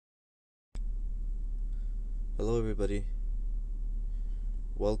Hello, everybody.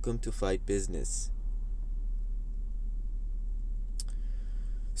 Welcome to Fight Business.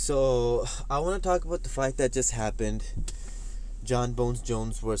 So, I want to talk about the fight that just happened. Jon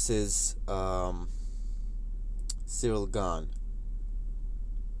Jones versus Ciryl Gane.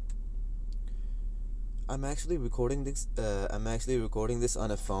 I'm actually recording this.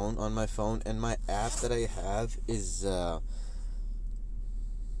 On a phone, on my phone, and my app that I have is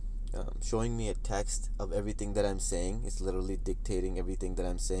showing me a text of everything that I'm saying. It's literally dictating everything that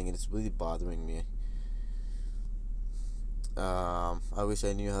I'm saying, and it's really bothering me. I wish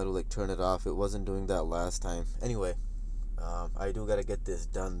I knew how to turn it off. It wasn't doing that last time. Anyway, I do gotta get this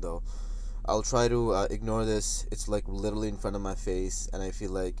done though. I'll try to ignore this. It's literally in front of my face, and I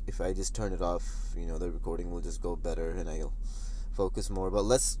feel like if I just turn it off, the recording will just go better, and I'll focus more. But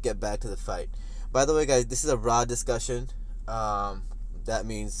let's get back to the fight. By the way, guys, this is a raw discussion. That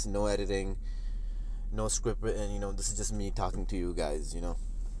means no editing, no script written. This is just me talking to you guys.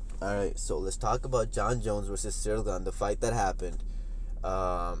 Alright, so let's talk about Jon Jones versus Ciryl Gane, the fight that happened.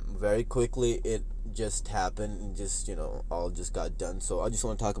 Very quickly, it just happened and all just got done. So I just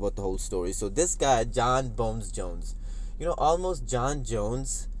want to talk about the whole story. So this guy, Jon Jones, almost Jon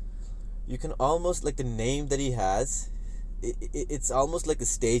Jones, you can almost, the name that he has, it's almost like a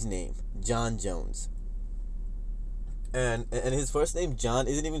stage name, Jon Jones. And his first name, John,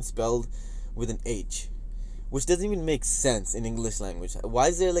 isn't even spelled with an H, which doesn't even make sense in English language. Why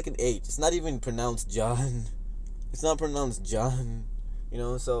is there an H? It's not even pronounced John. It's not pronounced John.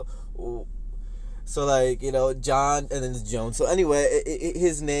 So John and then it's Jones. So anyway,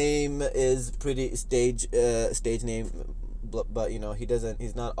 his name is pretty stage name, but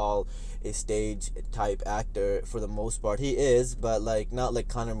he's not all a stage type actor for the most part. He is, but not like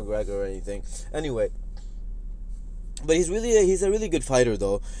Conor McGregor or anything. Anyway. But he's a really good fighter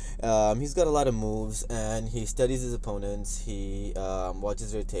though. He's got a lot of moves, and he studies his opponents. He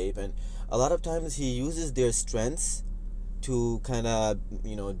watches their tape, and a lot of times he uses their strengths to kind of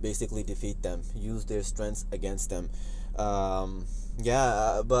basically defeat them. Use their strengths against them. But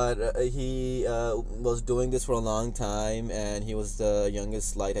he was doing this for a long time, and he was the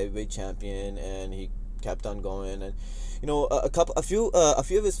youngest light heavyweight champion, and he kept on going. And a few of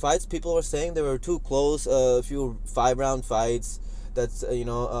his fights, people were saying they were too close. A few 5-round fights. That's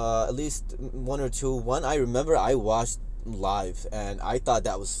at least one or two. One I remember I watched live, and I thought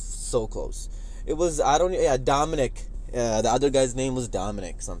that was so close. It was Dominic. The other guy's name was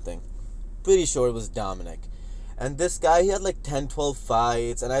Dominic something. Pretty sure it was Dominic. And this guy, he had 10, 12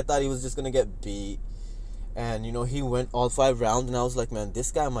 fights, and I thought he was just gonna get beat. And he went all 5 rounds, and I was like, man,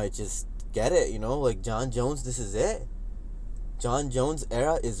 this guy might just get it. Jon Jones, this is it. Jon Jones'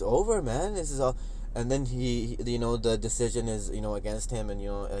 era is over, man. This is all. And then he the decision is against him, and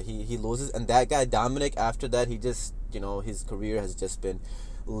he loses. And that guy Dominic, after that, he just his career has just been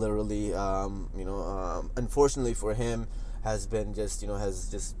literally unfortunately for him, has been just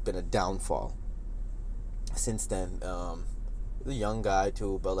been a downfall since then. The young guy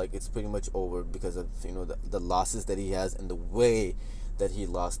too, but it's pretty much over because of the losses that he has and the way that he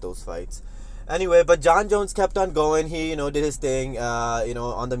lost those fights. Anyway, but Jon Jones kept on going. He did his thing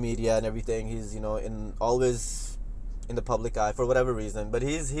on the media and everything. He's always in the public eye for whatever reason, but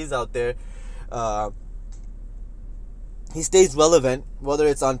he's out there. He stays relevant, whether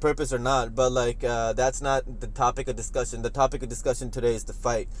it's on purpose or not, but that's not the topic of discussion. The topic of discussion today is the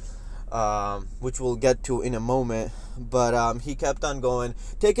fight, which we'll get to in a moment. But he kept on going,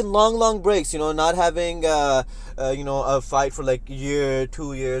 taking long breaks, not having a fight for year,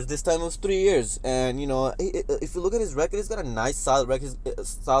 2 years. This time it was 3 years. And if you look at his record, he's got a nice solid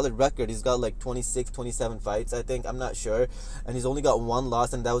record. He's got 26, 27 fights, I think. I'm not sure. And he's only got one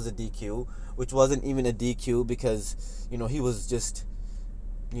loss, and that was a DQ, which wasn't even a DQ because he was just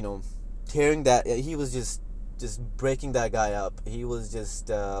tearing that. He was just breaking that guy up. He was just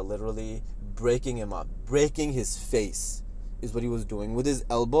literally breaking him up. Breaking his face is what he was doing. With his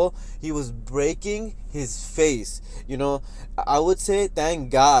elbow, he was breaking his face. I would say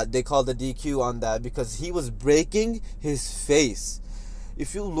thank God they called the DQ on that, because he was breaking his face.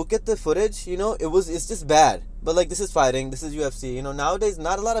 If you look at the footage, it's just bad. But this is fighting. This is UFC. Nowadays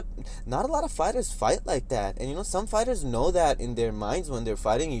not a lot of fighters fight like that. And some fighters know that in their minds when they're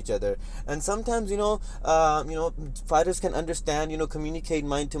fighting each other. And sometimes fighters can understand, communicate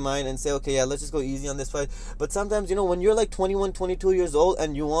mind to mind and say, okay, yeah, let's just go easy on this fight. But sometimes when you're 21, 22 years old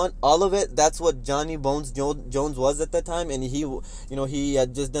and you want all of it, that's what Johnny Bones Jones was at that time. And he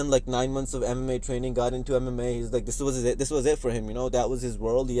had just done 9 months of MMA training, got into MMA. He's this was it for him. That was his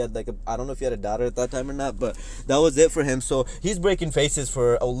world. He had I don't know if he had a daughter at that time or not, but that was it for him. So he's breaking faces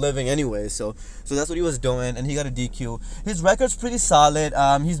for a living anyway. So that's what he was doing, and he got a DQ. His record's pretty solid.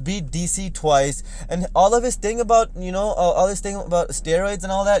 He's beat DC twice, and all of his thing about all his thing about steroids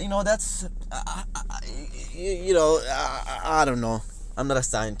and all that. That's I don't know. I'm not a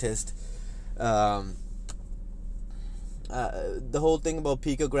scientist. The whole thing about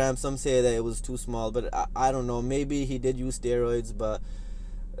picograms, some say that it was too small, but I don't know. Maybe he did use steroids, but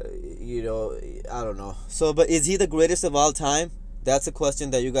I don't know. So, but is he the greatest of all time? That's a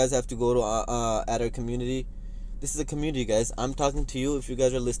question that you guys have to go to at our community. This is a community, guys. I'm talking to you if you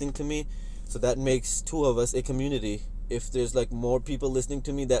guys are listening to me. So that makes two of us a community. If there's like more people listening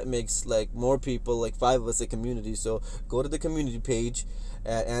to me, that makes like more people, like 5 of us, a community. So go to the community page,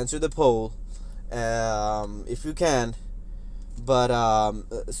 answer the poll, if you can. But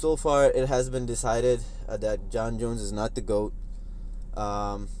so far it has been decided that Jon Jones is not the GOAT.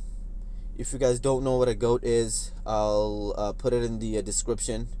 If you guys don't know what a GOAT is, I'll put it in the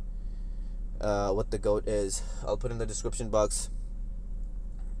description. What the GOAT is, I'll put in the description box,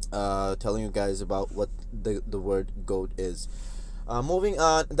 telling you guys about what the word GOAT is. Moving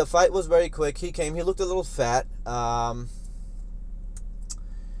on, the fight was very quick. He looked a little fat.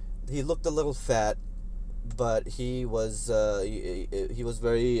 But he was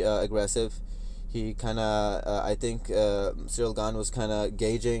very aggressive. He kind of I think Ciryl Gane was kind of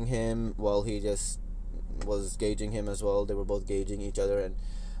gauging him while he just was gauging him as well. They were both gauging each other, and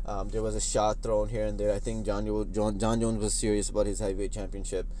there was a shot thrown here and there. I think Jon Jones was serious about his heavyweight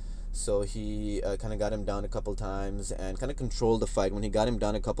championship, so he kind of got him down a couple times and kind of controlled the fight. When he got him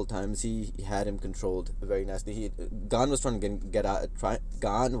down a couple times, he had him controlled very nicely. Gane was trying to get out.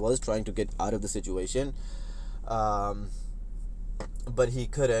 Gane was trying to get out of the situation, but he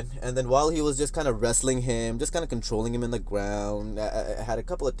couldn't. And then while he was just kind of wrestling him, just kind of controlling him in the ground, had a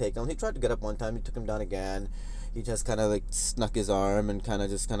couple of takedowns. He tried to get up one time. He took him down again. He just kind of like snuck his arm and kind of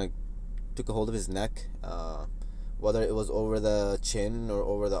took a hold of his neck. Whether it was over the chin or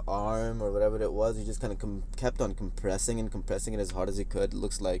over the arm or whatever it was, he just kind of kept on compressing it as hard as he could, it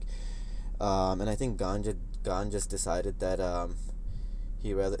looks like. And I think Gane just decided that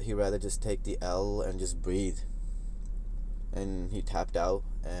he rather just take the L and just breathe. And he tapped out,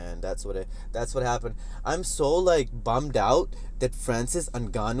 and that's what happened. I'm so like bummed out that Francis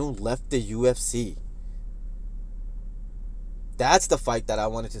Ngannou left the UFC. That's the fight that I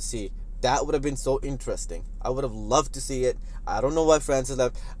wanted to see. That would have been so interesting. I would have loved to see it. I don't know why Francis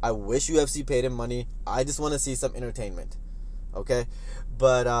left. I wish UFC paid him money. I just want to see some entertainment. Okay?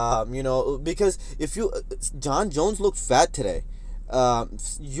 But, because Jon Jones looked fat today.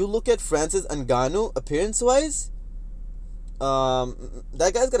 You look at Francis Ngannou, appearance-wise,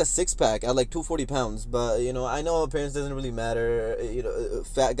 that guy's got a six-pack at like 240 pounds. But, I know appearance doesn't really matter.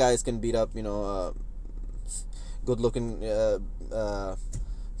 Fat guys can beat up, good-looking,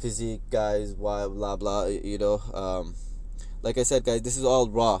 physique guys, blah blah. Like I said, guys, this is all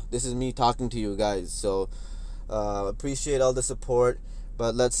raw. This is me talking to you guys. So appreciate all the support,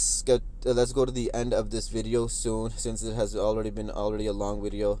 but let's go to the end of this video soon, since it has already been a long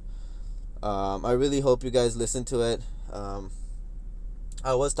video. I really hope you guys listen to it.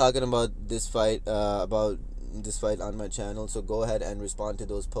 I was talking about this fight on my channel, so go ahead and respond to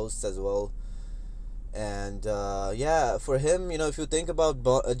those posts as well. And yeah, for him, if you think about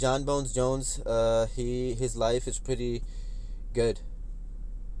Jon Bones Jones, his life is pretty good.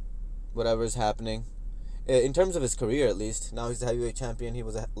 Whatever's happening, in terms of his career, at least. Now he's a heavyweight champion. He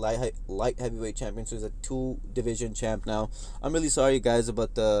was a light heavyweight champion, so he's a 2-division champ now. I'm really sorry, guys,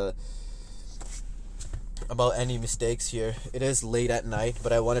 about any mistakes here. It is late at night,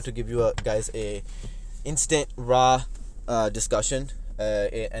 but I wanted to give you guys a instant raw discussion.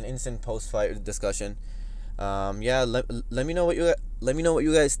 An instant post-fight discussion. Yeah, let me know what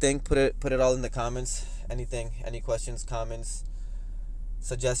you guys think. Put it all in the comments. Any questions, comments,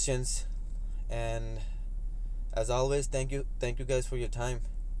 suggestions, and as always, thank you guys for your time.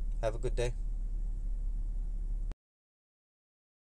 Have a good day.